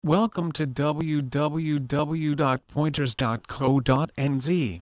Welcome to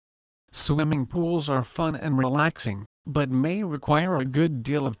www.pointers.co.nz. Swimming pools are fun and relaxing, but may require a good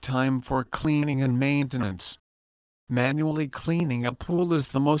deal of time for cleaning and maintenance. Manually cleaning a pool is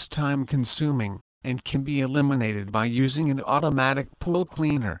the most time-consuming, and can be eliminated by using an automatic pool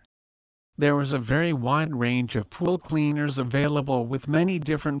cleaner. There is a very wide range of pool cleaners available with many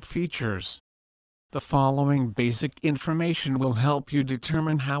different features. The following basic information will help you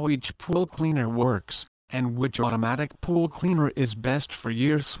determine how each pool cleaner works, and which automatic pool cleaner is best for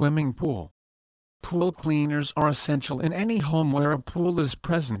your swimming pool. Pool cleaners are essential in any home where a pool is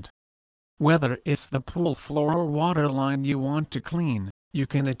present. Whether it's the pool floor or water line you want to clean, you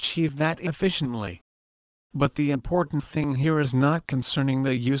can achieve that efficiently. But the important thing here is not concerning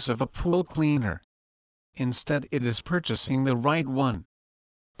the use of a pool cleaner. Instead, it is purchasing the right one.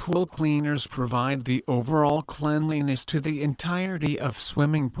 Pool cleaners provide the overall cleanliness to the entirety of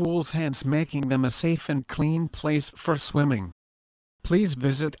swimming pools, hence making them a safe and clean place for swimming. Please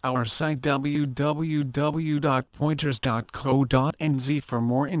visit our site www.pointers.co.nz for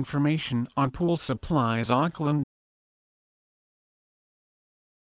more information on pool supplies Auckland.